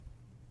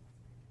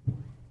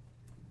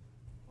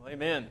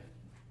Amen.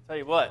 Tell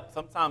you what,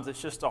 sometimes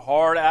it's just a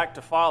hard act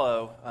to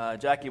follow.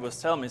 Jackie was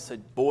telling me,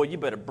 said, boy, you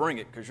better bring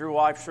it because your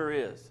wife sure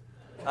is.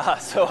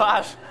 So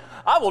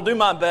I will do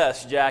my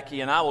best,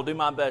 Jackie, and I will do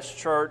my best,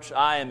 church.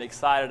 I am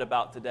excited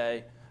about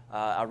today.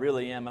 I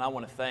really am, and I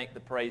want to thank the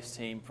praise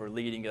team for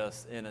leading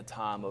us in a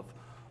time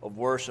of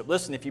worship.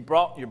 Listen, if you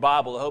brought your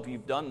Bible, I hope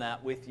you've done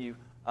that with you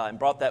and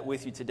brought that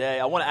with you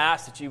today. I want to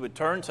ask that you would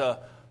turn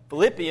to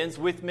Philippians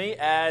with me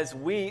as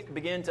we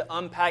begin to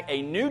unpack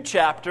a new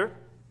chapter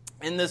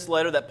in this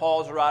letter that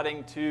Paul is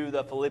writing to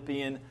the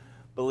Philippian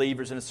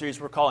believers in a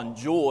series we're calling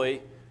Joy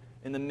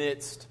in the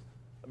Midst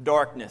of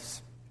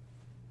Darkness.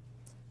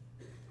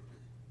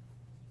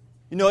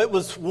 You know, it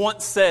was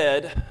once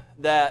said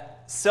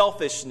that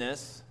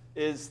selfishness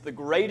is the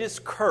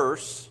greatest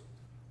curse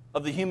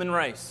of the human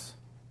race.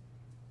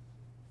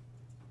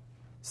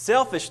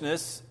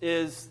 Selfishness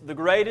is the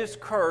greatest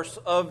curse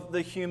of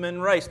the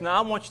human race.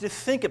 Now, I want you to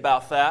think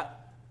about that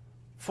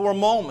for a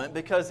moment,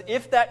 because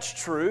if that's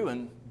true,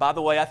 and by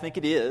the way, I think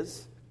it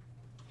is,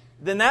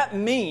 then that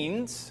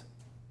means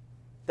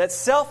that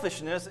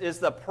selfishness is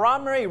the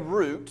primary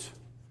root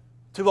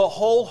to a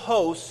whole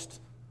host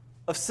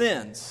of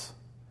sins.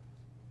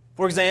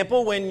 For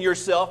example, when you're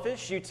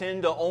selfish, you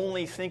tend to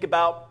only think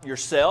about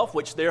yourself,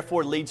 which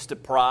therefore leads to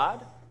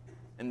pride,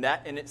 and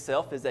that in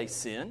itself is a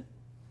sin.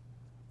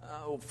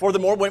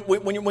 Furthermore,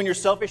 when you're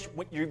selfish,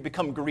 you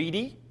become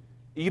greedy,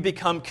 you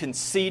become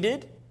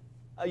conceited,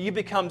 you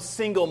become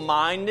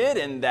single-minded,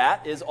 and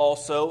that is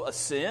also a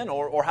sin.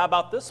 Or how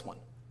about this one?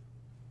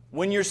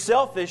 When you're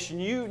selfish,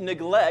 you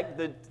neglect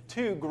the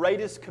two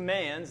greatest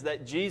commands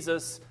that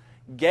Jesus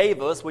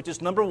gave us, which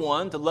is number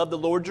one, to love the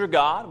Lord your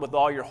God with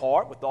all your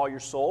heart, with all your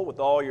soul, with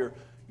all your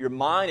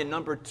mind, and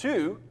number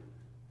two,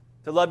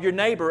 to love your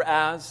neighbor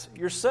as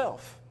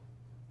yourself.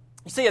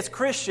 You see, as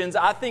Christians,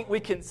 I think we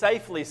can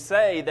safely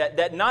say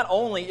that not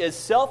only is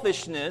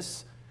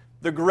selfishness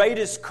the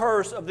greatest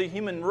curse of the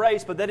human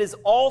race, but that is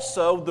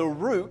also the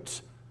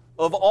root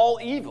of all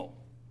evil.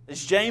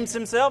 As James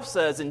himself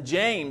says in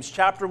James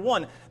chapter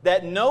 1,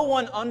 that no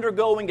one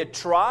undergoing a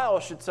trial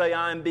should say,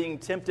 I am being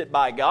tempted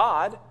by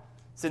God,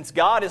 since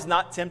God is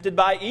not tempted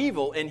by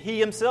evil, and He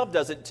Himself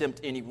doesn't tempt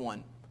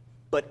anyone.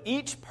 But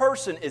each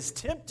person is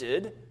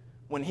tempted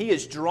when he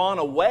is drawn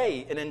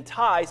away and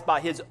enticed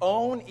by his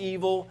own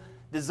evil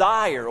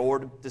desire, or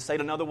to say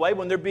it another way,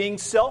 when they're being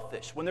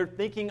selfish, when they're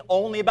thinking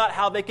only about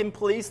how they can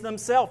please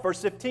themselves.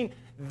 Verse 15,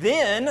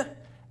 then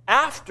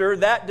after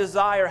that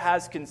desire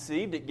has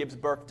conceived, it gives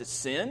birth to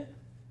sin.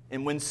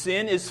 And when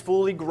sin is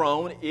fully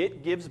grown,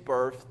 it gives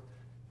birth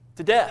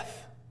to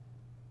death.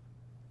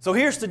 So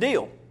here's the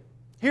deal.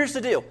 Here's the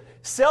deal.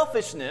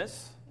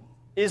 Selfishness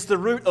is the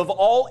root of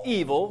all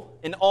evil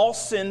and all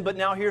sin, but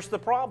now here's the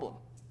problem.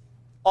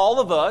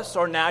 All of us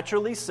are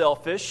naturally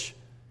selfish,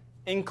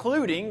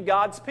 including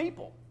God's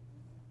people.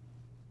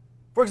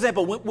 For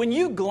example, when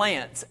you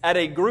glance at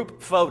a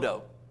group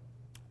photo,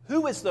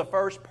 who is the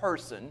first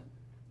person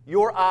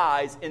your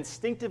eyes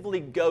instinctively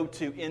go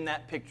to in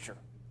that picture?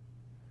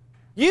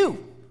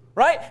 You,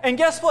 right? And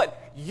guess what?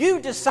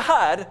 You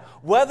decide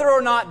whether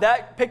or not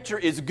that picture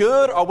is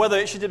good or whether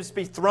it should just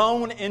be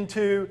thrown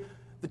into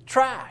the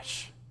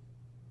trash.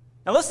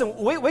 Now listen,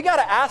 we got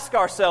to ask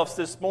ourselves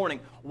this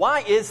morning, why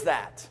is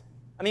that?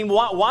 I mean,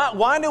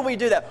 why do we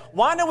do that?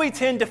 Why do we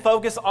tend to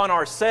focus on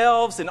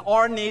ourselves and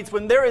our needs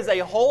when there is a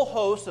whole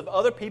host of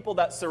other people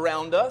that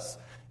surround us,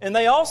 and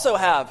they also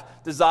have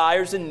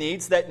desires and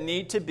needs that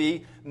need to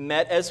be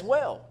met as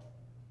well?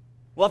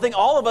 Well, I think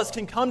all of us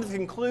can come to the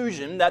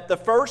conclusion that the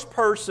first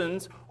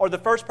person's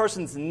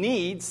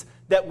needs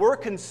that we're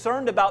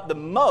concerned about the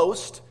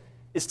most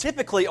is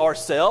typically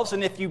ourselves.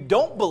 And if you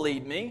don't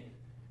believe me,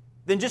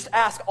 then just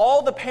ask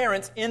all the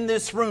parents in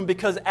this room,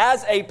 because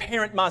as a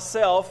parent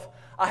myself,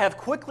 I have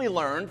quickly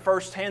learned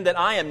firsthand that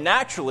I am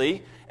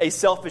naturally a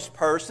selfish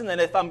person,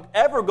 and if I'm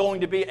ever going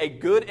to be a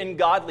good and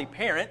godly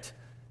parent,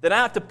 then I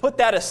have to put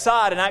that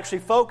aside and actually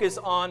focus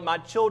on my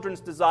children's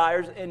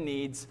desires and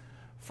needs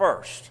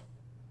first.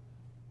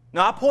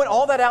 Now, I point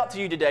all that out to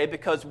you today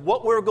because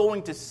what we're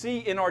going to see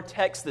in our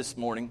text this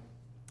morning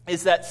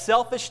is that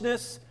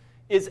selfishness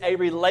is a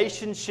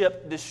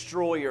relationship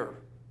destroyer.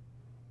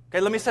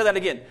 Okay, let me say that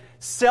again.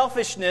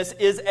 Selfishness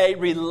is a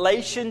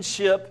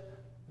relationship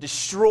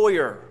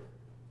destroyer.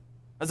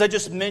 As I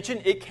just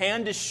mentioned, it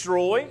can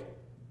destroy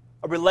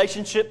a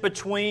relationship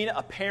between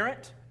a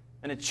parent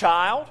and a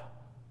child.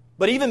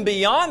 But even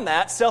beyond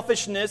that,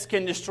 selfishness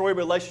can destroy a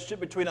relationship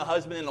between a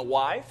husband and a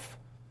wife.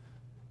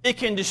 It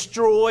can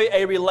destroy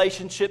a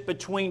relationship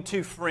between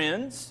two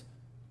friends.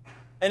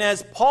 And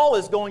as Paul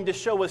is going to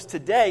show us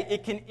today,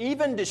 it can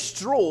even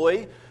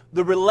destroy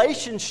the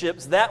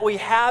relationships that we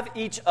have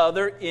each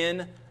other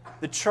in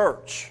the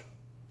church.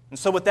 And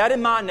so with that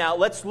in mind now,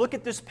 let's look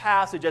at this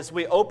passage as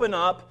we open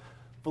up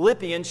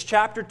Philippians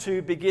chapter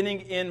 2,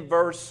 beginning in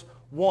verse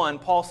 1.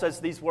 Paul says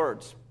these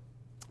words.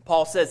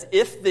 Paul says,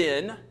 if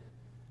then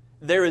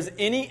there is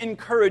any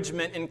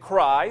encouragement in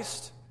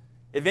Christ,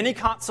 if any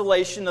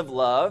consolation of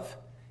love,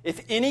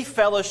 if any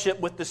fellowship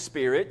with the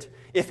Spirit,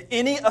 If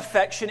any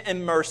affection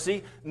and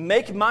mercy,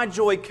 make my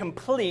joy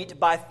complete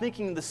by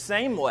thinking the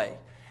same way,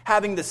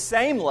 having the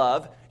same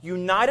love,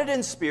 united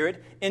in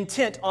spirit,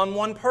 intent on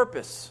one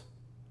purpose.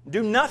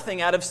 Do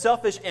nothing out of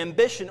selfish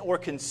ambition or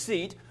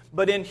conceit,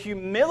 but in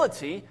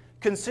humility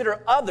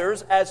consider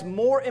others as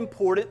more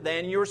important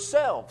than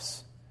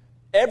yourselves.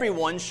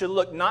 Everyone should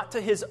look not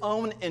to his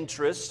own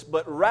interests,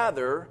 but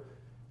rather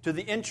to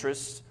the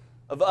interests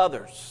of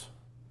others.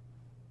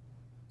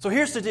 So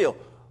here's the deal.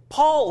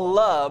 Paul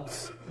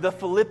loves the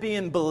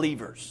Philippian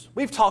believers.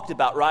 We've talked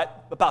about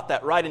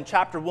that, right? In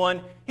chapter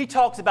 1, he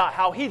talks about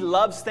how he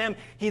loves them.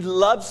 He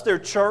loves their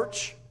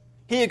church.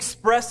 He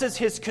expresses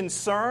his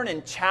concern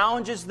and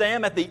challenges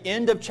them at the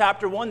end of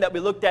chapter 1 that we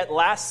looked at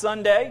last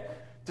Sunday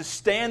to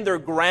stand their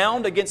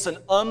ground against an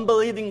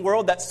unbelieving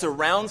world that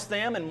surrounds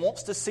them and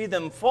wants to see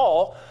them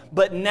fall.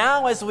 But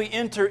now as we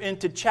enter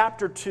into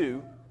chapter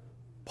 2,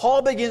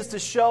 Paul begins to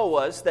show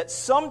us that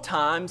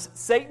sometimes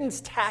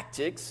Satan's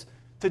tactics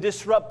to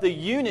disrupt the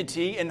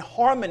unity and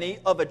harmony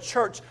of a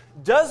church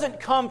doesn't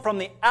come from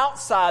the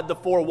outside the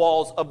four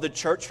walls of the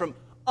church, from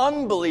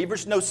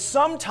unbelievers. No,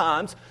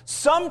 sometimes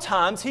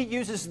he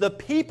uses the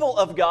people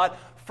of God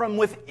from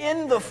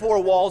within the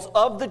four walls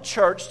of the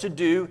church to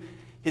do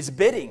his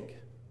bidding.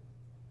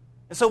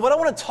 And so what I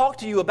want to talk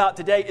to you about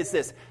today is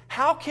this.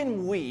 How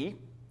can we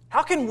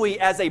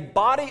as a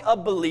body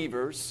of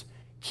believers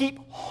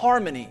keep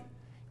harmony,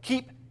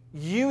 keep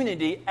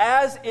unity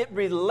as it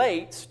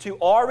relates to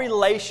our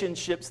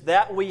relationships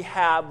that we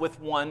have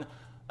with one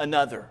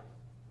another?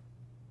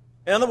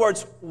 In other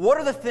words, what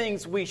are the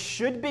things we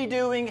should be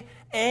doing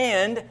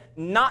and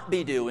not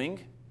be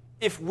doing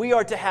if we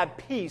are to have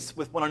peace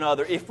with one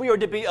another, if we are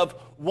to be of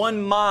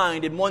one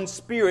mind and one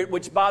spirit,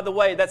 which, by the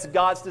way, that's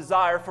God's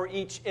desire for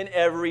each and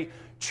every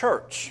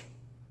church?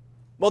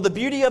 Well, the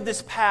beauty of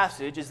this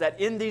passage is that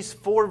in these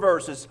 4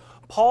 verses,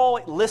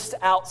 Paul lists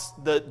out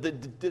the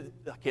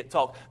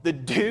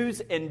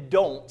do's and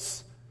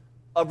don'ts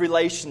of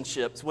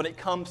relationships when it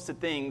comes to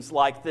things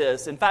like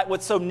this. In fact,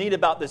 what's so neat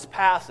about this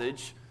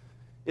passage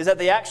is that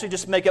they actually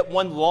just make up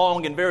one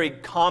long and very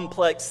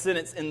complex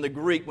sentence in the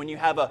Greek when you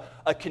have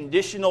a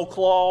conditional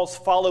clause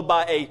followed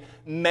by a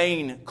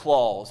main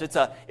clause. It's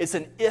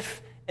an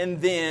if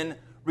and then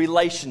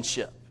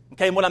relationship.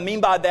 Okay, and what I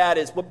mean by that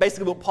is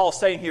basically what Paul's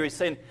saying here. He's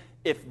saying,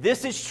 if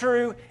this is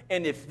true,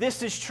 and if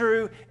this is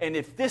true, and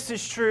if this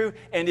is true,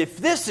 and if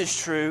this is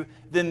true,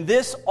 then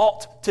this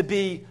ought to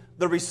be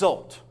the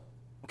result.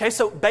 Okay,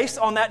 so based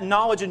on that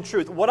knowledge and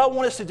truth, what I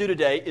want us to do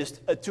today is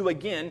to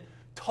again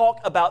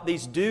talk about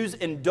these do's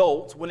and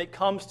don'ts when it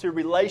comes to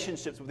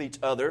relationships with each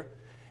other.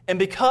 And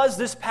because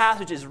this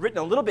passage is written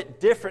a little bit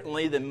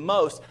differently than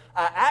most,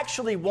 I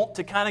actually want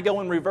to kind of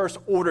go in reverse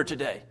order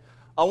today.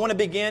 I want to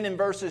begin in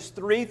verses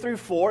 3 through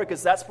 4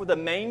 because that's where the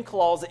main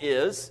clause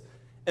is.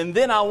 And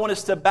then I want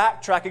us to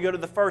backtrack and go to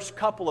the first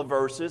couple of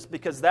verses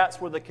because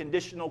that's where the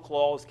conditional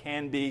clause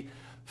can be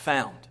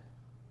found.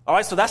 All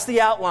right, so that's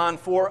the outline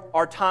for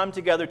our time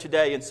together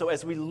today. And so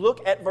as we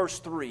look at verse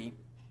 3,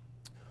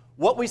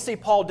 what we see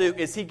Paul do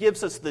is he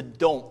gives us the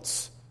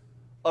don'ts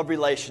of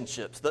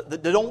relationships, the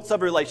don'ts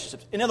of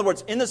relationships. In other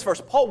words, in this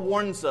verse, Paul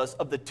warns us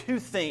of the 2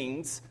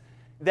 things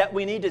that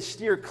we need to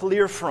steer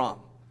clear from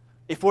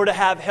if we're to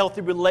have healthy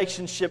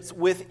relationships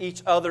with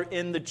each other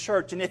in the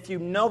church. And if you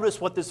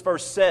notice what this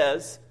verse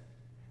says,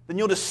 then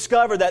you'll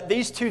discover that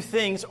these 2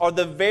 things are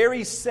the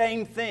very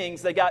same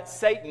things that got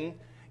Satan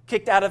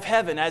kicked out of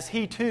heaven, as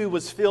he too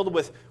was filled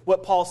with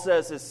what Paul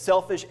says is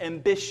selfish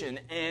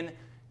ambition and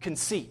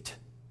conceit.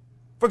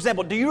 For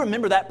example, do you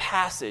remember that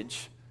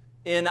passage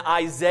in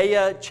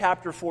Isaiah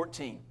chapter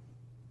 14?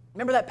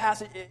 Remember that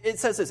passage? It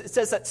says this. It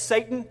says that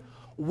Satan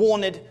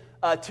wanted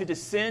to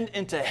descend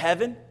into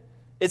heaven.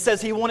 It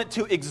says he wanted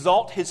to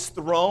exalt his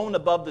throne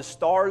above the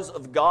stars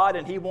of God,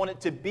 and he wanted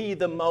to be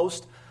the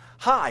most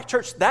high.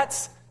 Church,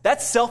 that's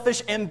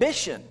selfish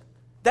ambition.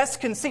 That's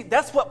conceit.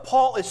 That's what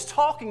Paul is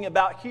talking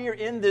about here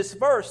in this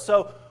verse.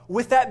 So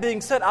with that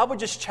being said, I would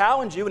just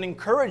challenge you and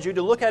encourage you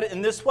to look at it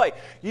in this way.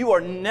 You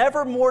are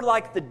never more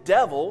like the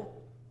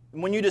devil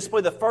when you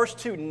display the first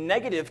 2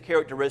 negative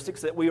characteristics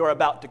that we are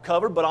about to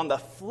cover. But on the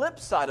flip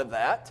side of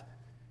that,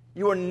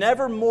 you are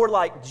never more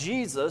like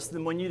Jesus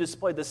than when you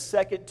display the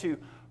second 2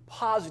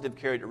 positive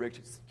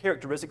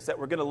characteristics that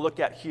we're going to look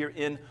at here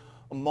in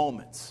a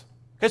moment.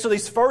 Okay, so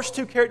these first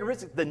 2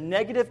 characteristics, the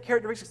negative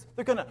characteristics,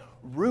 they're going to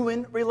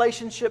ruin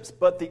relationships,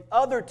 but the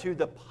other 2,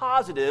 the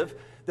positive,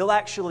 they'll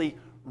actually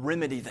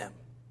remedy them.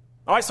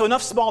 All right, so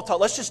enough small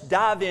talk. Let's just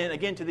dive in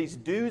again to these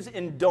do's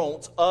and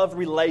don'ts of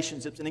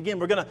relationships. And again,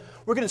 we're going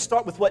to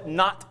start with what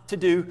not to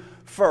do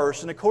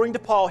first. And according to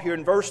Paul here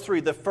in verse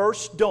 3, the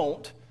first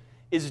don't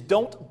is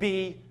don't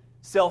be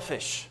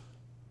selfish.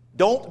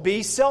 Don't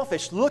be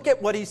selfish. Look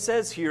at what he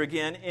says here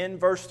again in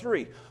verse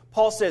 3.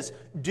 Paul says,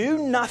 do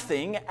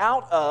nothing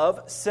out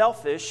of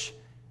selfish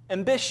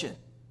ambition.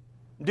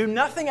 Do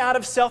nothing out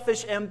of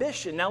selfish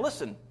ambition. Now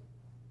listen,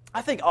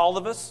 I think all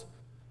of us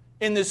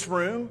in this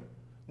room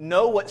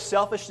know what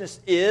selfishness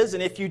is,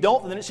 and if you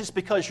don't, then it's just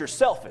because you're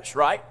selfish,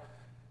 right?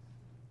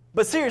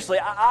 But seriously,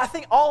 I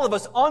think all of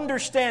us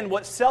understand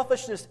what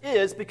selfishness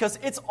is because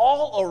it's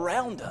all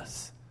around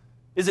us.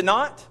 Is it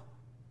not?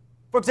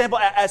 For example,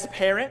 as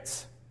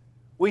parents,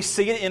 we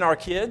see it in our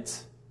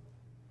kids.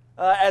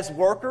 As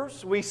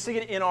workers, we see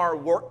it in our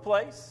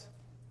workplace.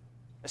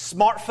 As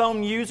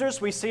smartphone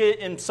users, we see it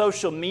in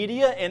social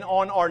media and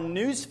on our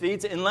news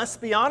feeds. And let's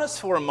be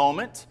honest for a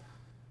moment,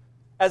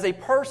 as a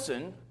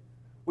person,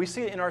 we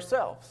see it in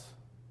ourselves,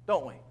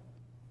 don't we?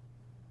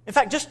 In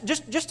fact,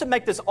 just to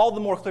make this all the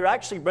more clear, I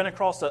actually ran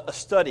across a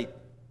study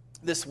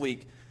this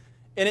week,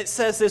 and it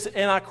says this,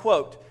 and I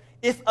quote,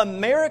 "If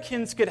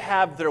Americans could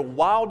have their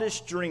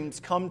wildest dreams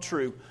come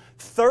true,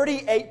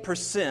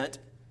 38%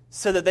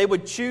 said that they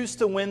would choose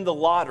to win the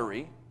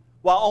lottery,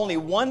 while only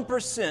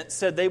 1%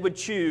 said they would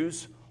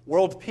choose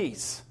world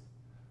peace."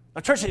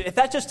 Now, church, if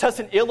that just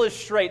doesn't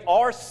illustrate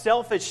our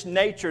selfish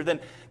nature,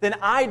 then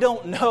I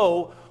don't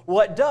know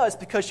what does,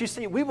 because you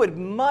see, we would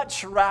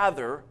much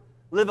rather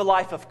live a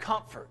life of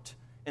comfort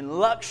and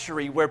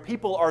luxury where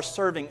people are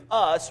serving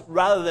us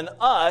rather than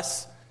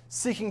us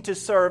seeking to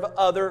serve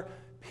other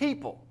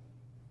people.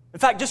 In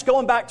fact, just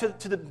going back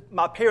to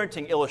my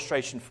parenting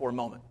illustration for a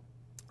moment,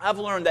 I've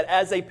learned that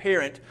as a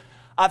parent,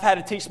 I've had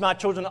to teach my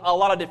children a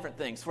lot of different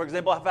things. For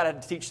example, I've had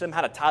to teach them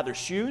how to tie their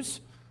shoes,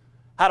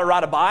 how to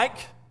ride a bike,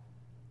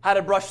 how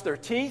to brush their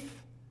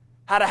teeth,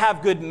 how to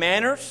have good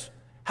manners,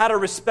 how to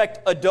respect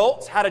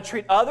adults, how to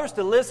treat others.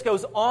 The list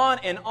goes on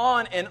and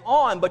on and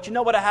on. But you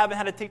know what I haven't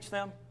had to teach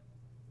them?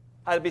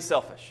 How to be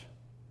selfish.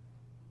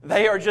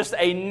 They are just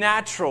a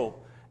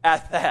natural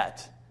at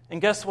that. And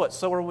guess what?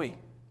 So are we.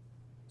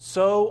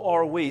 So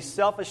are we.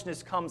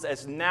 Selfishness comes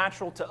as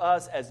natural to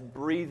us as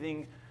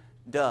breathing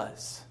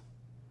does.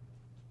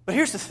 But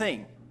here's the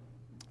thing.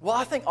 Well,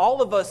 I think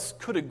all of us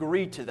could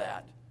agree to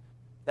that.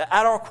 That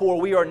at our core,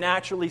 we are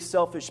naturally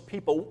selfish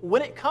people.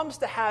 When it comes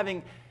to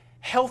having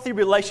healthy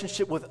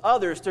relationship with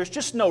others, there's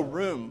just no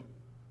room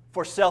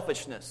for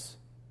selfishness,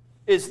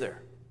 is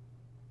there?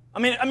 I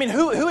mean,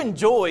 who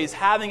enjoys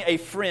having a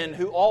friend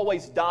who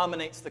always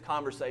dominates the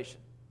conversation?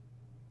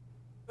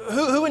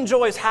 Who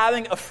enjoys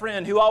having a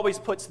friend who always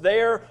puts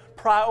their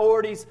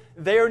priorities,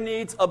 their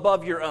needs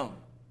above your own?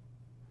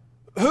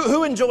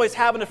 Who enjoys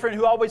having a friend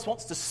who always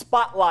wants the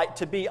spotlight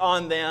to be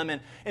on them?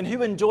 And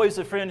who enjoys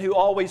a friend who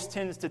always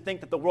tends to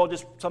think that the world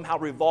just somehow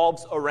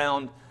revolves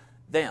around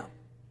them?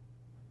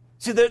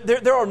 See,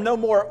 there are no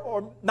more,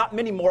 or not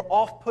many more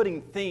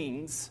off-putting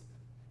things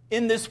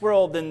in this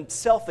world than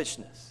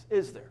selfishness,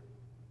 is there?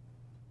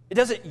 It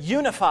doesn't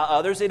unify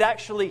others, it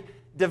actually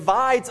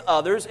divides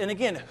others. And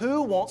again,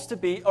 who wants to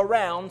be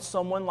around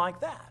someone like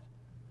that?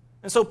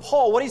 And so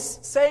Paul, what he's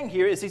saying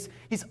here is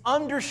he's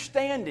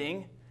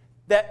understanding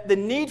that the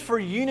need for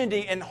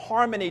unity and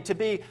harmony to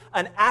be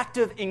an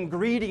active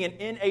ingredient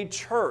in a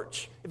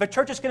church. If a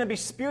church is going to be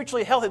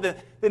spiritually healthy,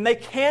 then they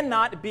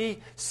cannot be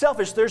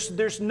selfish.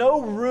 There's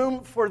no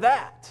room for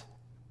that.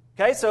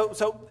 Okay,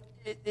 so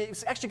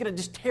it's actually going to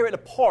just tear it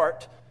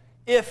apart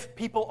if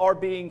people are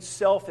being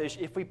selfish,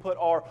 if we put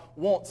our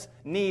wants,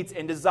 needs,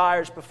 and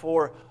desires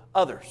before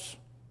others.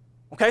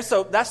 Okay,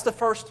 so that's the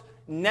first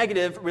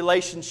negative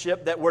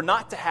relationship that we're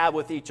not to have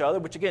with each other,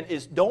 which again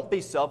is don't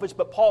be selfish.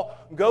 But Paul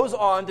goes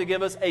on to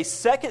give us a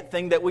second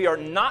thing that we are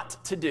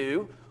not to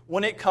do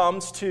when it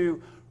comes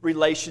to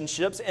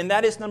relationships, and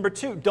that is number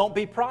 2, don't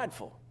be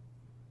prideful.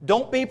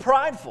 Don't be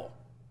prideful.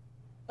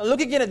 Now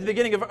look again at the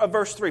beginning of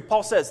verse 3.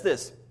 Paul says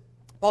this.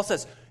 Paul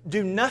says,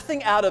 do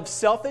nothing out of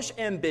selfish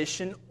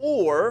ambition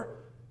or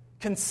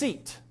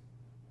conceit.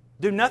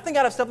 Do nothing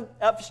out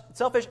of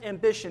selfish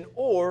ambition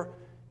or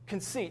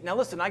conceit. Now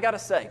listen, I got to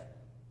say,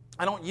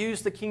 I don't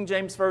use the King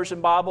James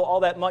Version Bible all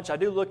that much. I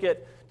do look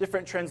at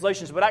different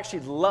translations, but I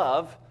actually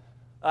love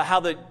how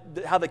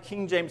the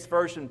King James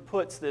Version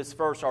puts this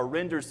verse or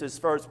renders this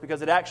verse,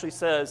 because it actually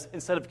says,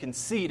 instead of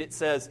conceit, it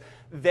says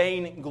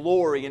vain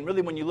glory. And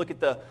really when you look at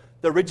the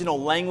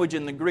original language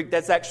in the Greek,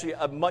 that's actually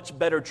a much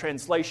better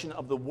translation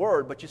of the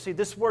word. But you see,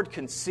 this word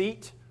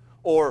conceit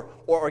or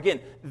again,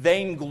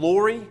 vain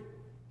glory,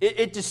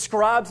 it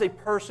describes a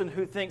person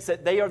who thinks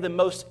that they are the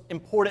most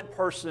important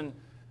person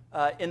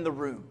in the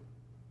room.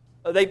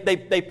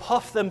 They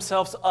puff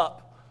themselves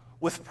up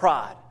with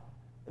pride.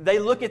 They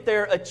look at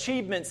their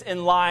achievements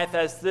in life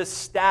as this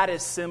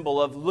status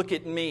symbol of look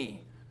at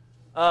me.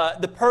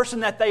 The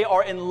person that they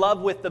are in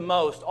love with the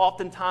most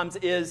oftentimes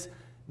is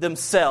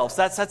themselves.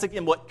 That's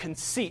again what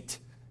conceit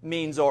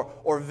means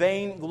or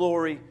vain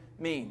glory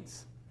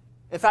means.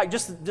 In fact,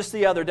 just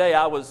the other day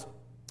I was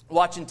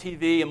watching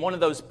TV and one of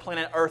those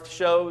Planet Earth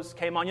shows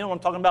came on. You know what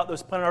I'm talking about,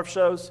 those Planet Earth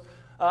shows?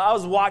 I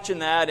was watching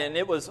that, and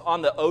it was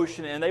on the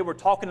ocean, and they were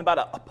talking about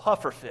a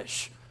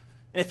pufferfish.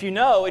 And if you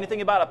know anything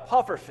about a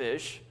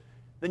pufferfish,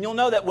 then you'll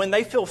know that when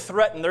they feel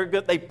threatened,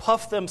 they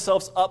puff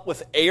themselves up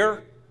with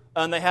air,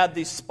 and they have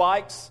these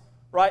spikes,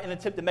 right, in an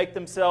attempt to make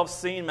themselves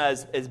seem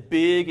as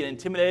big and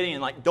intimidating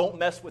and like, don't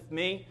mess with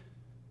me.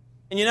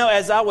 And you know,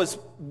 as I was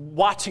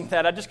watching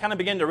that, I just kind of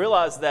began to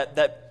realize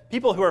that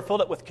people who are filled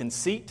up with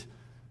conceit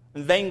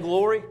and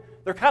vainglory,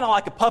 they're kind of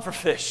like a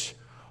pufferfish,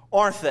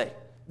 aren't they?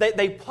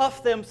 they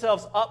puff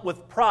themselves up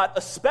with pride,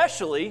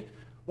 especially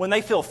when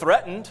they feel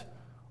threatened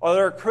or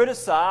they're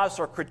criticized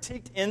or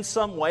critiqued in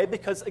some way,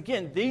 because,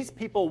 again, these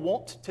people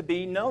want to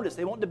be noticed.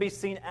 They want to be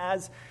seen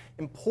as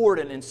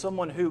important and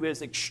someone who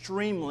is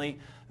extremely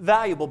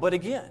valuable. But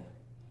again,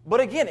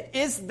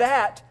 is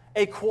that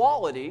a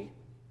quality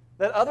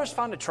that others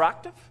find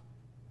attractive?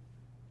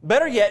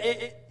 Better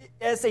yet,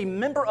 as a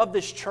member of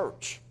this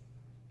church,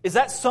 is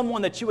that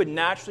someone that you would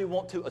naturally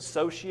want to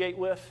associate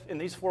with in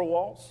these four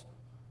walls?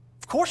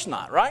 Of course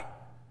not, right?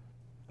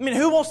 I mean,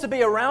 who wants to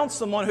be around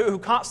someone who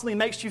constantly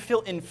makes you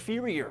feel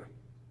inferior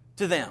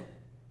to them?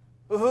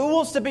 Who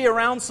wants to be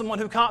around someone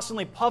who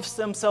constantly puffs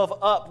themselves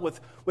up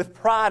with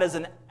pride as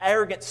an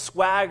arrogant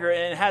swagger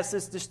and has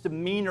this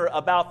demeanor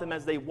about them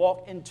as they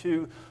walk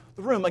into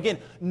the room? Again,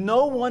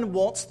 no one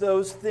wants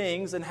those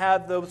things and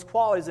have those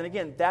qualities. And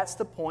again, that's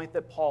the point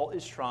that Paul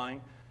is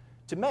trying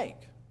to make.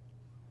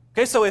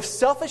 Okay, so if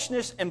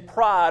selfishness and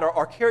pride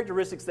are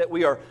characteristics that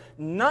we are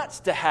not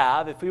to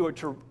have if we were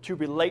to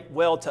relate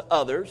well to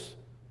others,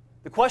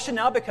 the question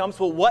now becomes,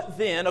 well, what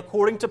then,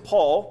 according to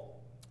Paul,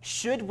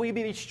 should we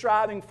be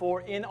striving for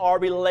in our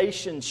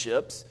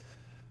relationships?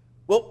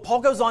 Well,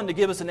 Paul goes on to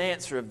give us an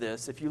answer of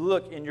this. If you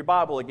look in your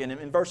Bible again,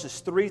 in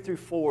verses 3 through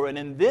 4, and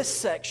in this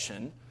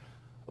section,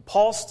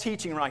 Paul's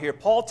teaching right here,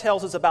 Paul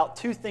tells us about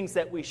two things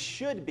that we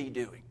should be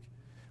doing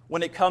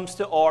when it comes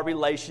to our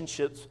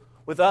relationships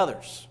with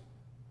others.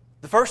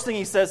 The first thing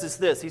he says is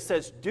this. He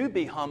says, do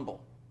be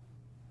humble.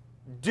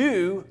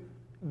 Do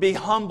be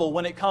humble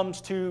when it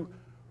comes to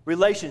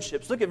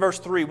relationships. Look at verse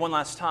 3 one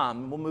last time,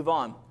 and we'll move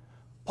on.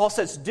 Paul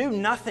says, do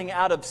nothing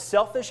out of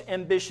selfish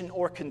ambition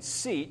or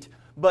conceit,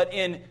 but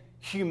in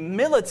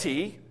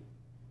humility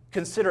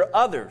consider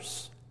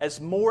others as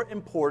more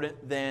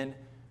important than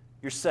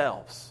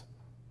yourselves.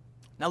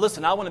 Now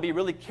listen, I want to be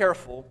really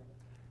careful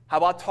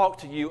how I talk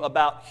to you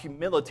about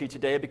humility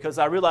today, because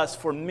I realize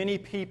for many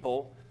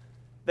people,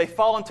 they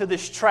fall into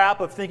this trap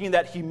of thinking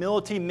that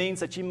humility means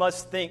that you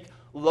must think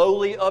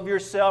lowly of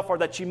yourself or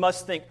that you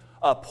must think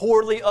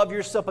poorly of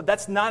yourself, but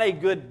that's not a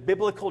good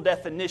biblical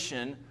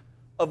definition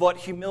of what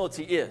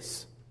humility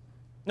is.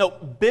 No,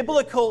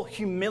 biblical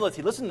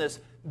humility, listen to this,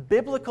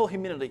 biblical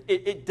humility,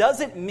 it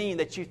doesn't mean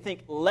that you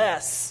think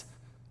less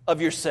of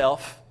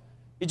yourself.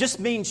 It just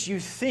means you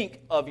think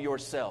of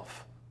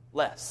yourself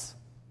less.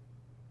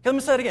 Let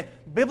me say it again.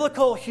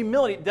 Biblical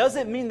humility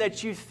doesn't mean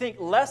that you think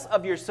less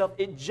of yourself.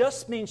 It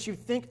just means you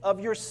think of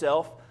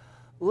yourself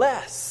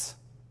less.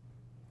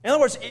 In other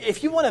words,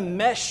 if you want to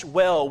mesh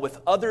well with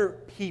other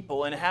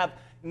people and have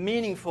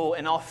meaningful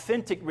and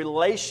authentic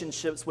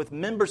relationships with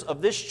members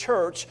of this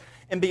church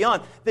and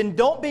beyond, then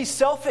don't be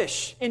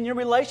selfish in your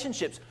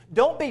relationships.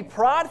 Don't be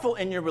prideful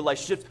in your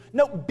relationships.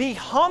 No, be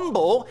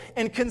humble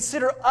and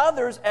consider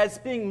others as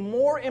being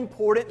more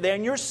important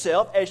than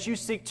yourself as you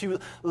seek to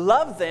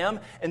love them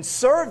and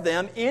serve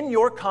them in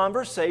your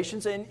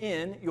conversations and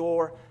in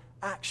your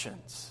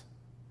actions.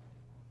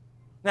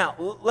 Now,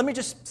 let me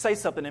just say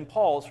something and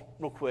pause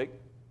real quick.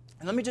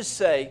 And let me just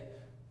say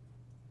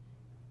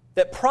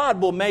that pride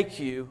will make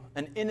you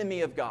an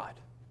enemy of God.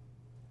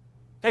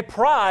 Okay,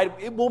 pride,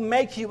 it will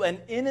make you an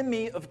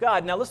enemy of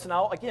God. Now listen,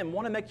 I again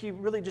want to make you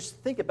really just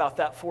think about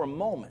that for a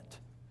moment.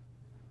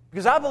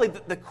 Because I believe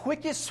that the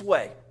quickest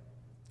way,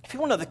 if you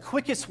want to know the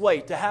quickest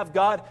way to have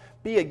God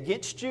be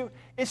against you,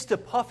 is to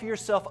puff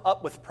yourself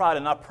up with pride.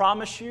 And I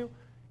promise you,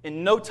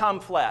 in no time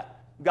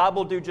flat, God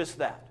will do just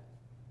that.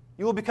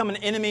 You will become an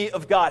enemy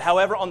of God.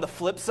 However, on the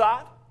flip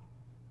side,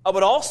 I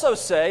would also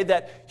say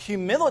that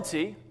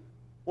humility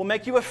will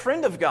make you a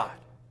friend of God.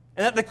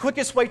 And that the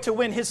quickest way to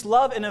win His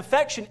love and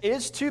affection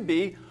is to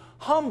be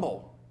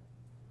humble.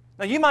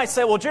 Now you might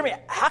say, well, Jeremy,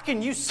 how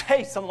can you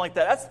say something like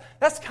that?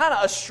 That's kind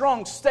of a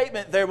strong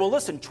statement there. Well,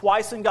 listen,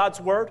 twice in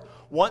God's Word,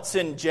 once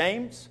in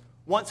James,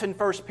 once in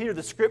 1 Peter,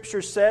 the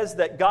Scripture says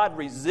that God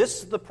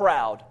resists the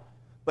proud,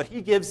 but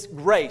He gives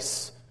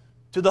grace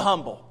to the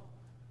humble.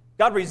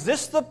 God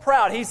resists the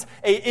proud. He's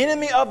an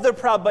enemy of the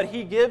proud, but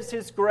He gives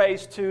His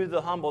grace to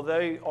the humble.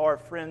 They are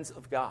friends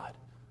of God.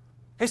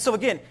 Okay, so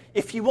again,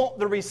 if you want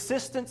the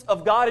resistance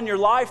of God in your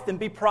life, then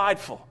be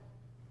prideful.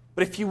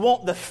 But if you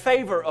want the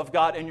favor of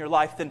God in your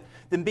life,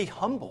 then be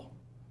humble.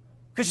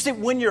 Because you see,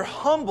 when you're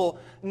humble,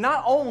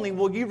 not only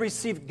will you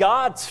receive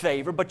God's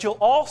favor, but you'll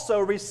also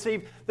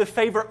receive the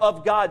favor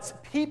of God's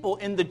people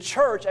in the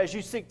church as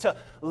you seek to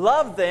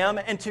love them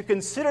and to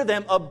consider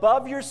them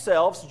above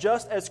yourselves,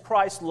 just as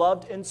Christ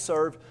loved and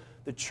served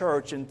the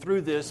church. And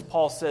through this,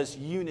 Paul says,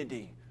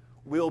 unity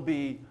will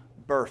be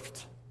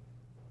birthed.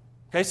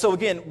 Okay, so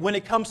again, when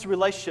it comes to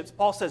relationships,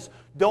 Paul says,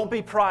 don't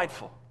be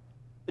prideful.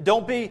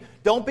 Don't be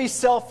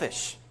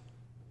selfish.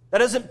 That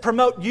doesn't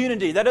promote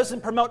unity. That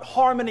doesn't promote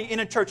harmony in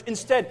a church.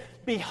 Instead,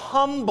 be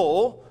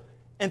humble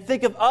and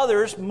think of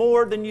others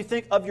more than you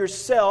think of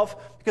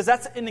yourself, because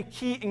that's a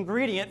key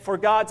ingredient for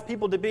God's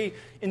people to be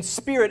in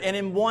spirit and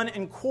in one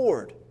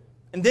accord.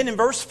 And then in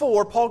verse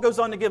 4, Paul goes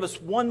on to give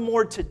us one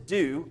more to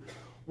do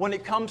when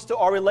it comes to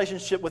our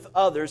relationship with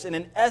others. And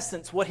in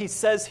essence, what he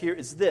says here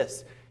is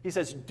this. He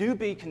says, do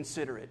be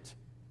considerate.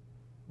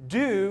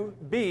 Do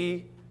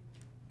be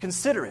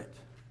Consider it.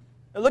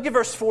 Now look at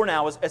verse 4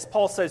 now as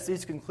Paul says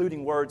these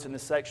concluding words in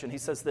this section. He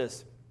says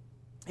this.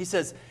 He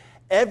says,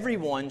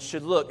 everyone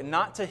should look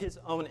not to his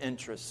own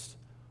interests,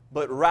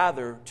 but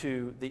rather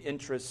to the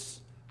interests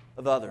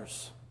of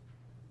others.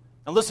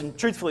 And listen,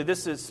 truthfully,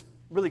 this is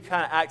really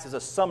kind of acts as a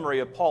summary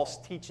of Paul's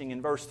teaching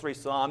in verse 3.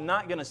 So I'm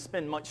not going to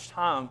spend much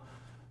time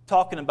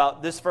talking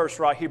about this verse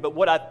right here. But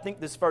what I think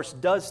this verse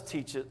does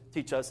teach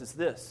us is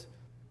this.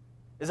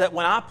 Is that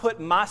when I put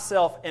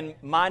myself and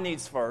my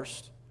needs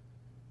first,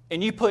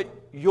 and you put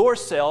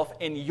yourself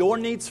and your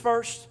needs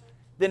first,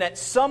 then at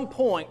some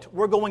point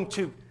we're going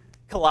to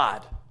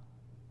collide.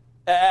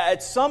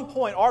 At some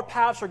point our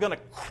paths are going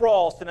to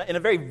cross in a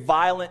very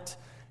violent,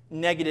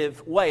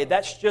 negative way.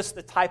 That's just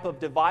the type of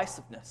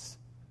divisiveness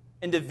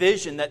and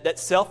division that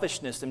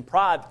selfishness and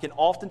pride can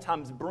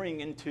oftentimes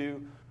bring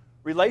into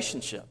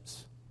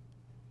relationships.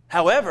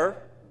 However,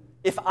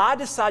 if I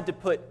decide to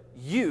put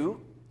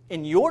you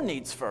and your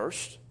needs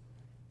first,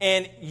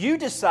 and you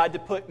decide to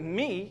put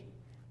me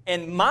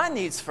and my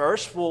needs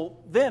first, well,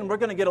 then we're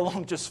going to get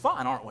along just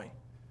fine, aren't we?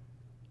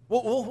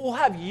 We'll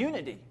have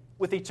unity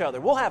with each other.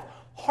 We'll have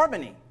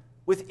harmony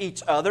with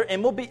each other,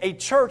 and we'll be a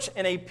church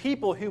and a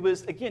people who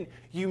is, again,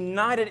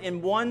 united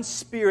in one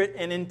spirit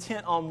and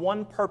intent on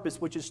one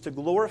purpose, which is to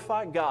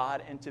glorify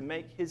God and to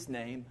make His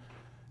name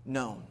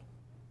known.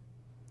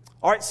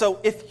 All right, so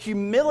if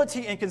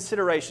humility and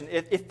consideration,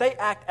 if they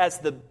act as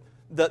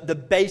the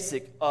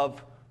basic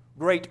of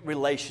great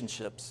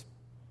relationships,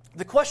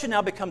 the question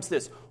now becomes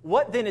this: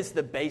 what then is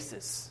the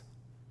basis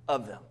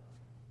of them?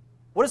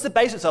 What is the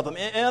basis of them?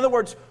 In other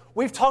words,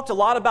 we've talked a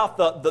lot about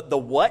the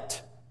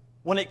what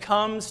when it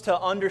comes to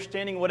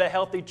understanding what a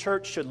healthy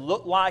church should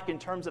look like in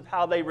terms of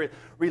how they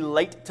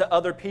relate to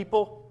other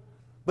people.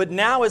 But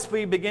now as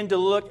we begin to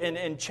look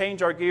and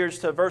change our gears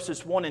to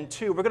verses 1 and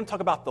 2, we're going to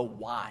talk about the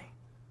why.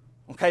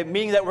 Okay,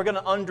 meaning that we're going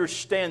to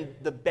understand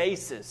the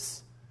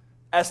basis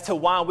as to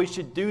why we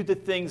should do the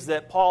things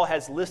that Paul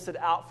has listed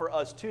out for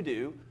us to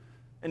do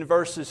in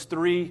verses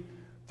 3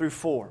 through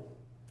 4.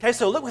 Okay,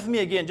 so look with me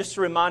again just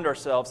to remind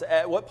ourselves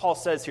at what Paul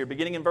says here,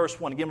 beginning in verse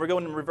 1. Again, we're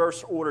going in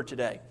reverse order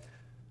today.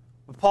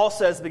 Paul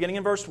says, beginning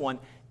in verse 1,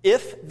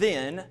 if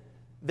then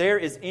there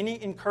is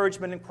any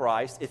encouragement in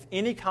Christ, if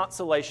any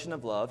consolation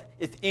of love,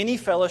 if any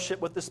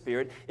fellowship with the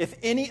Spirit, if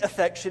any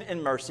affection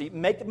and mercy,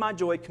 make my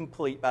joy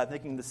complete by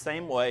thinking the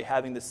same way,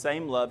 having the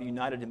same love,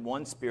 united in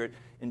one spirit,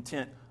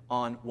 intent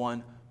on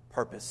one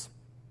purpose.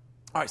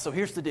 All right, so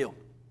here's the deal.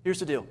 Here's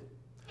the deal.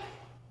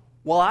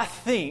 Well, I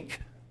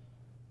think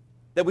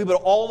that we would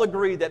all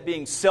agree that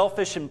being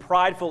selfish and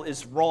prideful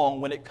is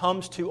wrong when it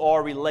comes to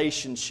our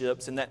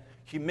relationships, and that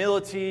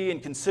humility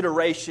and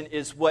consideration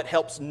is what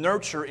helps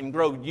nurture and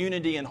grow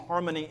unity and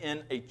harmony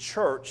in a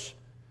church.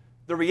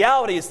 The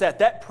reality is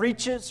that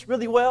preaches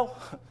really well,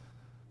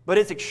 but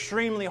it's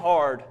extremely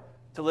hard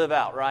to live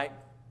out, right?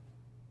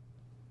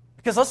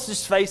 Because let's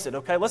just face it,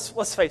 okay?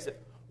 Let's face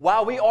it.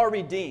 While we are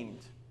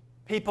redeemed,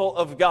 people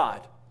of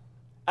God,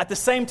 at the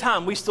same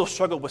time we still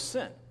struggle with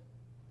sin,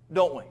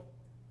 don't we?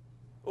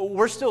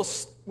 We're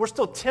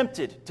still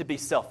tempted to be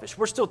selfish.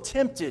 We're still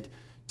tempted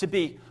to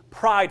be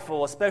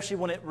prideful, especially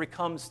when it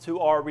comes to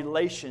our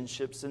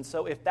relationships. And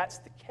so if that's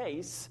the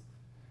case,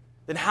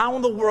 then how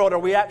in the world are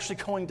we actually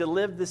going to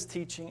live this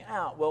teaching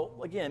out? Well,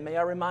 again, may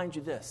I remind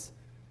you this.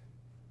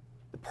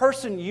 The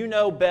person you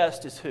know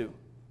best is who?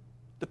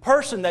 The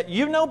person that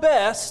you know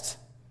best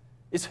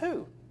is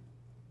who?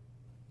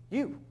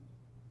 You.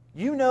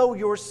 You know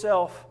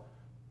yourself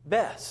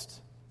best.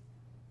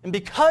 And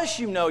because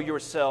you know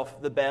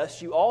yourself the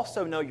best, you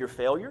also know your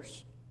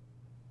failures.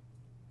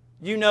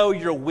 You know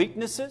your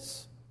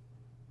weaknesses.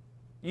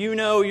 You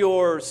know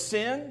your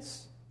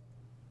sins,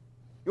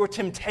 your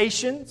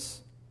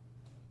temptations,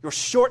 your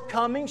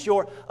shortcomings,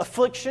 your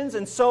afflictions,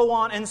 and so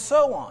on and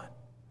so on.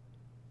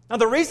 Now,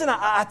 the reason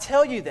I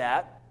tell you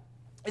that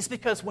is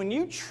because when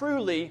you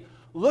truly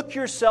look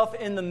yourself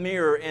in the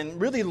mirror and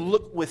really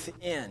look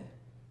within,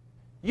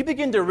 you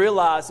begin to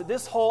realize that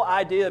this whole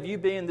idea of you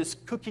being this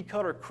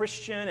cookie-cutter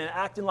Christian and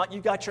acting like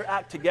you got your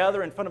act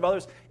together in front of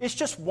others, it's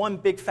just one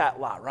big fat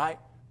lie, right?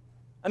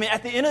 I mean,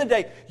 at the end of the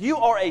day, you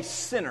are a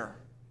sinner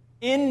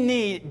in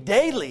need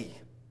daily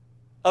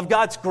of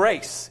God's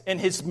grace and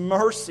His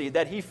mercy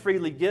that He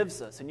freely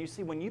gives us. And you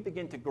see, when you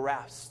begin to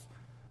grasp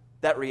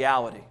that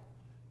reality,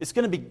 it's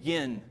going to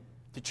begin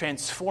to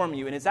transform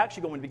you, and it's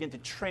actually going to begin to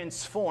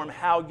transform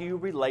how you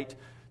relate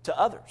to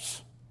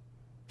others.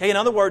 Okay, in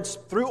other words,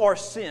 through our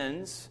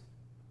sins,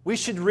 we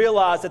should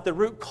realize that the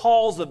root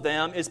cause of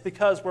them is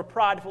because we're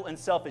prideful and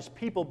selfish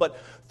people, but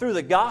through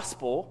the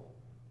gospel,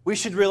 we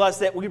should realize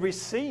that we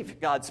receive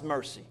God's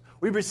mercy.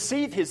 We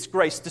receive His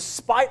grace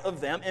despite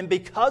of them, and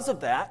because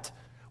of that,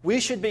 we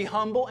should be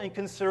humble and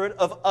considerate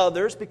of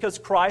others because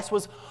Christ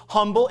was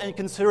humble and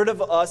considerate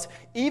of us,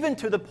 even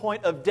to the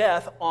point of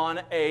death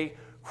on a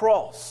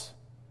cross.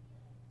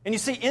 And you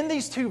see, in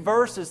these two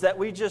verses that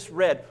we just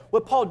read,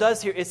 what Paul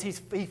does here is he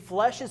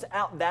fleshes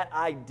out that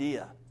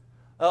idea.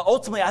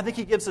 Ultimately, I think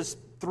he gives us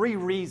three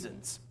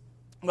reasons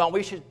Well,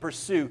 we should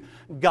pursue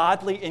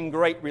godly and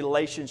great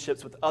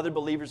relationships with other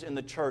believers in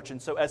the church.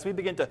 And so as we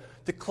begin to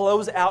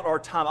close out our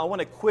time, I want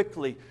to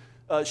quickly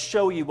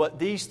show you what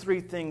these three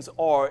things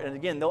are. And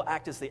again, they'll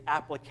act as the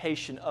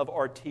application of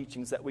our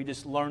teachings that we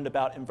just learned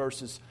about in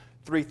verses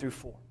 3 through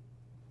 4.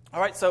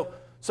 All right, so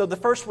the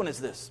first one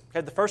is this.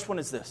 Okay, the first one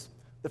is this.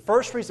 The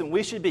first reason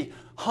we should be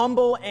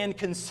humble and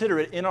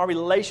considerate in our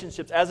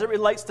relationships as it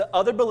relates to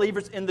other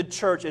believers in the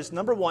church is,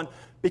 number one,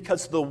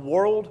 because the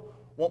world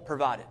won't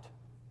provide it.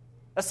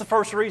 That's the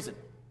first reason.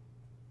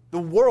 The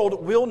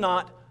world will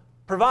not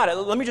provide it.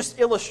 Let me just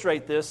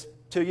illustrate this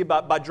to you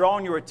by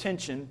drawing your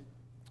attention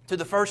to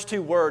the first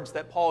two words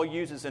that Paul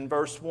uses in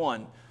verse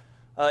 1.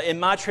 In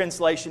my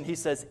translation, he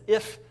says,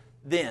 if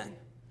then.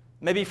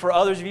 Maybe for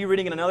others of you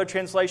reading in another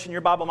translation,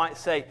 your Bible might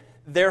say,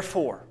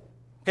 therefore.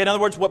 Okay, in other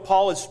words, what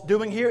Paul is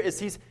doing here is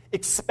he's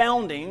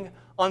expounding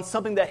on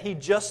something that he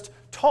just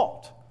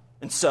taught.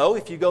 And so,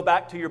 if you go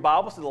back to your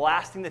Bible, so the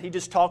last thing that he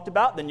just talked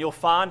about, then you'll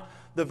find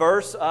the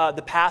verse,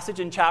 the passage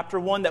in chapter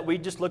 1 that we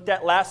just looked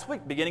at last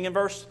week, beginning in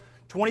verse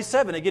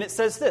 27. Again, it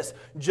says this,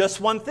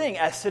 just one thing,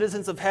 as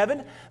citizens of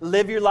heaven,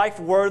 live your life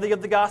worthy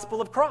of the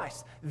gospel of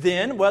Christ.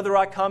 Then, whether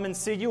I come and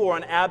see you or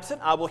am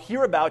absent, I will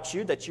hear about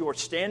you, that you are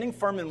standing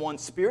firm in one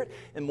spirit,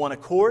 in one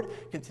accord,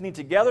 continuing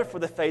together for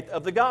the faith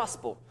of the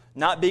gospel,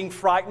 not being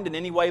frightened in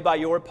any way by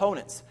your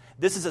opponents.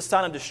 This is a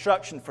sign of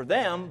destruction for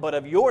them, but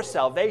of your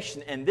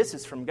salvation, and this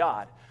is from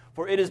God.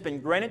 For it has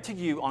been granted to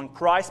you on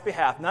Christ's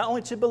behalf, not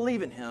only to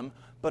believe in Him,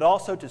 but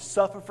also to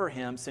suffer for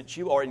Him, since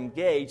you are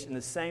engaged in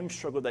the same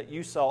struggle that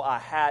you saw I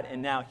had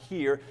and now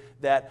hear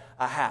that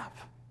I have.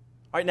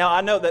 All right, now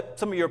I know that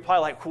some of you are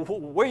probably like,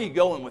 where are you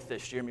going with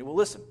this, Jeremy? Well,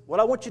 listen,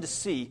 what I want you to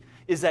see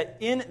is that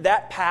in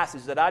that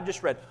passage that I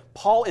just read,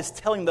 Paul is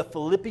telling the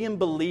Philippian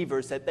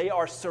believers that they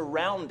are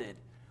surrounded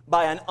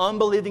by an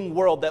unbelieving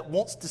world that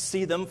wants to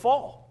see them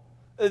fall.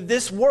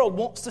 This world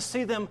wants to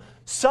see them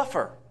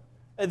suffer.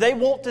 They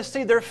want to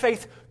see their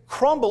faith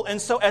crumble.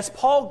 And so as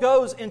Paul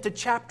goes into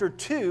chapter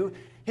 2,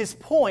 his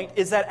point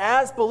is that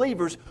as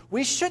believers,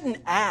 we shouldn't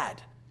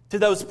add to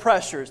those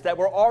pressures that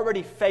we're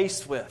already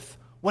faced with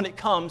when it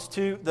comes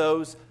to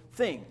those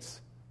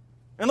things.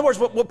 In other words,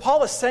 what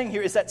Paul is saying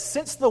here is that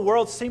since the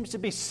world seems to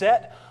be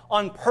set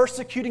on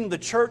persecuting the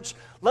church,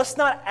 let's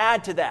not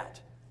add to that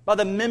by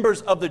the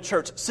members of the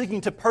church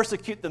seeking to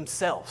persecute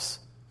themselves.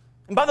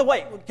 And by the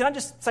way, can I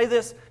just say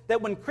this?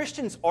 That when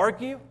Christians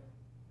argue,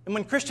 and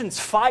when Christians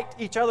fight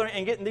each other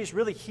and get in these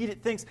really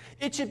heated things,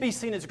 it should be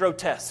seen as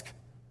grotesque.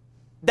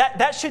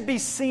 That should be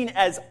seen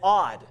as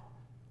odd.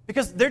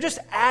 Because they're just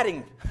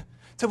adding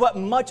to what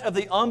much of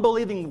the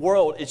unbelieving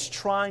world is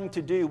trying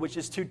to do, which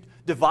is to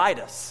divide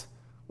us,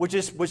 which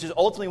is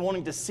ultimately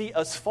wanting to see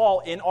us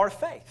fall in our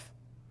faith.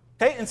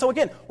 Okay, and so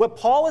again, what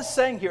Paul is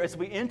saying here as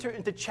we enter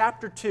into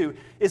chapter 2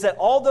 is that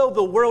although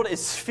the world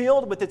is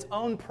filled with its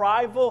own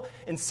prideful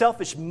and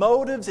selfish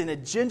motives and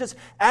agendas,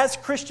 as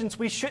Christians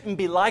we shouldn't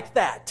be like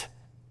that.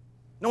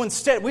 No,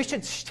 instead, we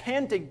should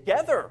stand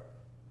together.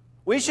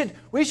 We should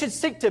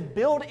seek to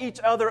build each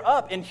other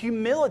up in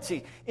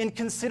humility, in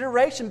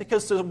consideration,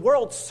 because the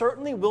world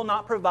certainly will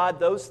not provide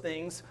those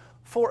things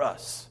for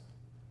us.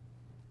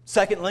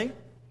 Secondly,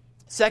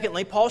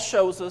 Paul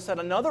shows us that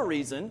another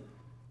reason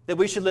that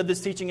we should live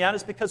this teaching out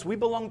is because we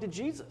belong to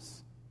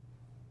Jesus.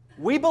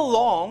 We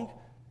belong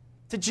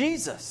to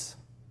Jesus.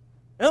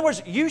 In other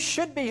words, you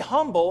should be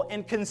humble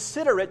and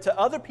considerate to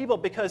other people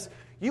because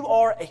you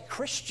are a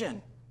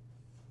Christian.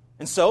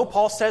 And so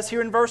Paul says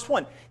here in verse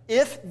 1,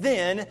 if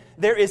then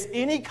there is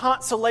any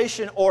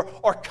consolation or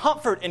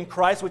comfort in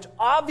Christ, which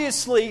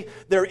obviously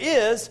there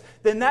is,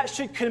 then that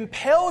should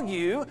compel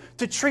you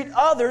to treat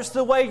others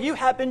the way you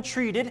have been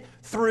treated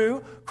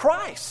through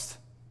Christ.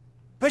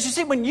 But you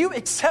see, when you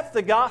accept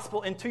the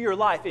gospel into your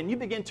life and you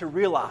begin to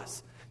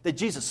realize that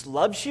Jesus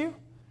loves you,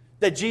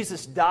 that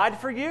Jesus died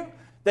for you,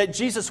 that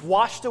Jesus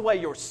washed away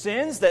your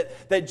sins,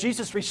 that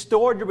Jesus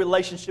restored your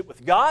relationship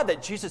with God,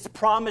 that Jesus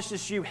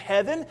promises you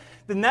heaven,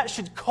 then that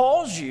should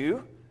cause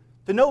you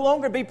to no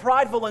longer be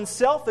prideful and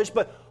selfish,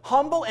 but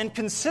humble and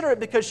considerate,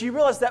 because you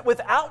realize that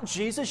without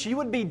Jesus, you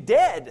would be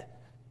dead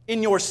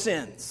in your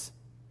sins.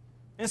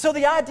 And so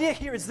the idea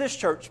here is this,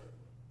 church.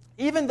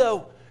 Even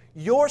though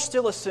you're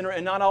still a sinner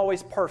and not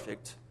always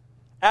perfect,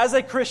 as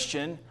a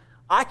Christian,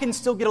 I can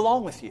still get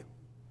along with you.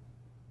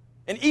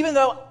 And even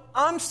though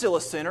I'm still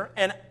a sinner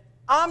and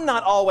I'm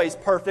not always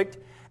perfect,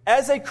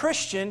 as a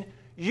Christian,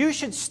 you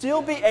should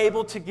still be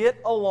able to get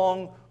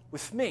along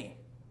with me.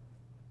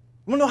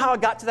 You want to know how I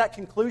got to that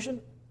conclusion?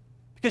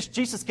 Because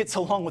Jesus gets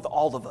along with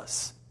all of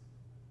us.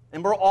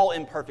 And we're all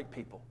imperfect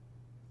people.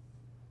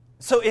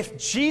 So if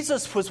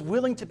Jesus was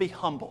willing to be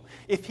humble,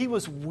 if He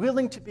was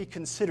willing to be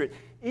considerate,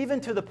 even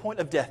to the point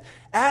of death,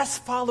 as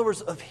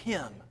followers of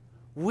Him,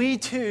 we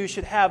too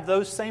should have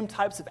those same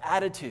types of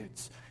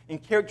attitudes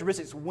and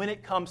characteristics when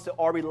it comes to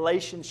our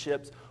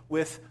relationships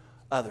with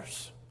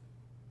others.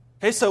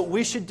 Okay, so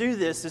we should do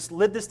this, just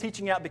live this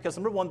teaching out because,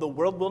 number one, the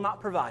world will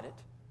not provide it.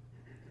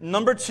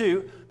 Number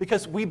two,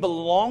 because we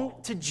belong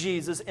to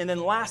Jesus. And then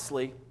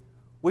lastly,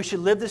 we should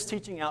live this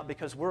teaching out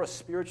because we're a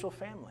spiritual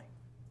family.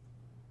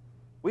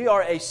 We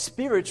are a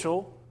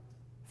spiritual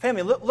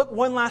family. Look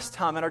one last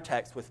time at our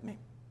text with me.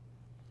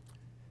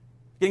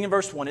 Beginning in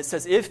verse 1, it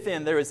says, "If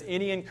then there is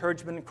any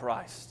encouragement in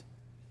Christ,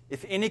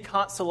 if any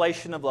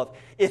consolation of love,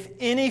 if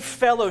any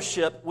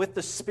fellowship with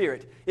the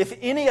Spirit, if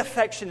any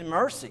affection and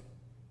mercy,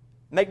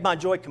 make my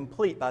joy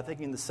complete by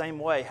thinking the same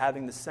way,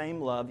 having the same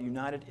love,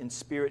 united in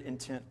spirit,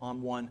 intent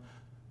on one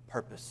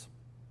purpose."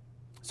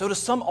 So to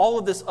sum all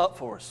of this up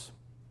for us,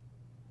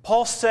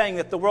 Paul's saying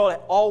that the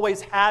world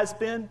always has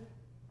been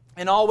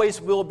and always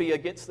will be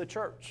against the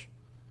church.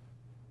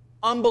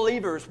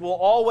 Unbelievers will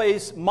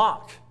always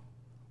mock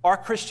our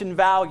Christian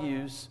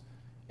values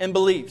and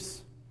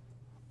beliefs.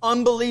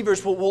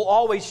 Unbelievers will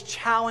always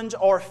challenge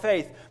our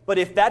faith. But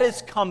if that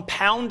is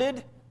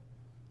compounded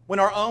when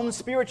our own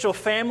spiritual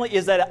family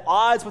is at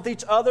odds with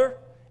each other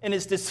and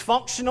is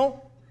dysfunctional,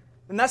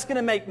 then that's going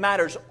to make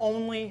matters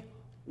only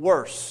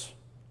worse.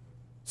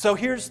 So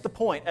here's the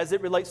point as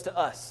it relates to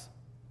us.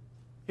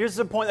 Here's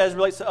the point as it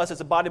relates to us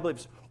as a body of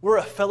believers. We're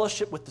a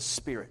fellowship with the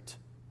Spirit.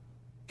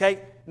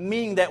 Okay?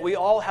 Meaning that we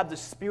all have the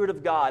Spirit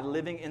of God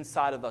living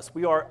inside of us.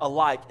 We are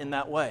alike in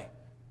that way.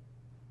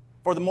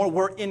 Furthermore,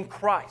 we're in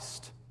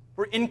Christ.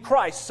 We're in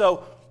Christ,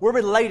 so we're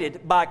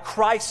related by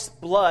Christ's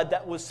blood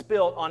that was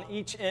spilled on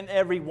each and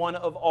every one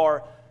of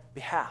our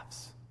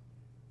behalves.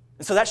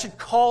 And so that should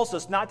cause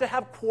us not to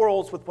have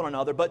quarrels with one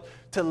another, but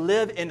to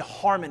live in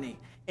harmony,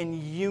 in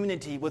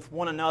unity with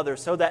one another,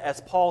 so that,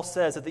 as Paul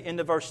says at the end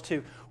of verse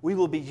 2, we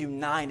will be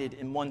united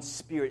in one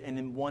spirit and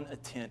in one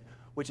intent,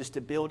 which is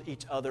to build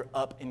each other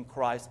up in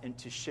Christ and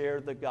to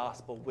share the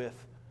gospel with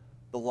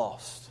the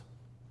lost.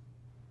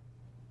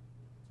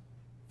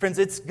 Friends,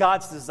 it's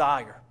God's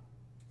desire.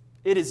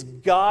 It is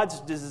God's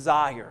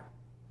desire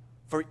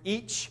for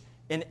each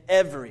and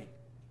every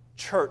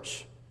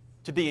church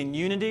to be in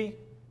unity,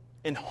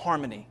 in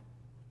harmony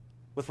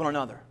with one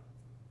another.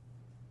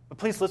 But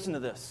please listen to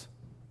this.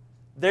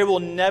 There will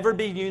never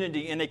be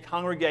unity in a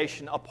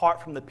congregation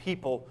apart from the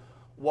people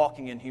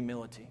walking in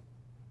humility.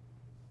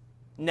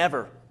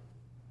 Never.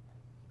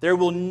 There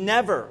will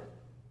never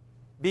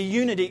be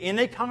unity in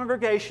a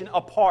congregation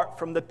apart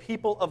from the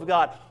people of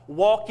God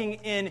walking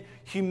in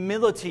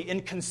humility,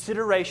 in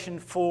consideration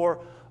for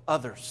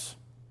others.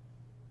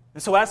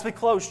 And so as we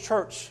close,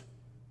 church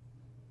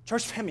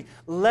family,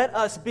 let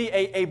us be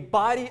a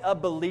body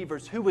of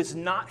believers who is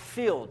not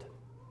filled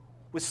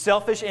with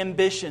selfish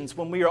ambitions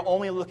when we are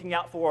only looking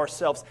out for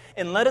ourselves.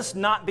 And let us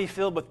not be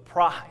filled with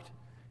pride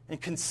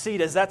and conceit,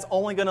 as that's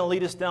only going to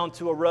lead us down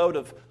to a road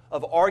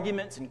of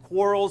arguments and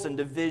quarrels and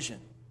division.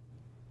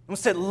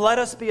 Instead, let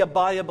us be a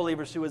body of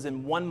believers who is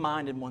in one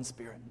mind and one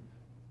spirit.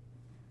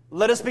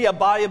 Let us be a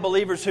body of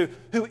believers who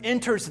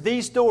enters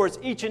these doors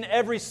each and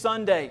every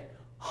Sunday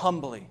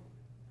humbly.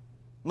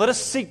 Let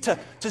us seek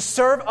to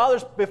serve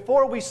others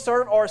before we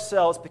serve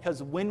ourselves,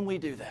 because when we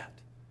do that,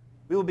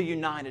 we will be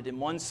united in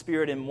one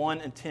spirit and one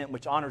intent,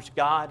 which honors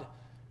God,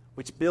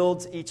 which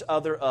builds each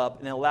other up,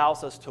 and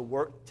allows us to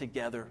work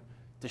together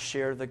to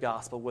share the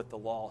gospel with the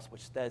lost,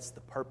 which that's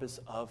the purpose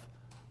of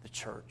the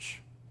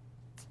church.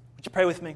 Would you pray with me?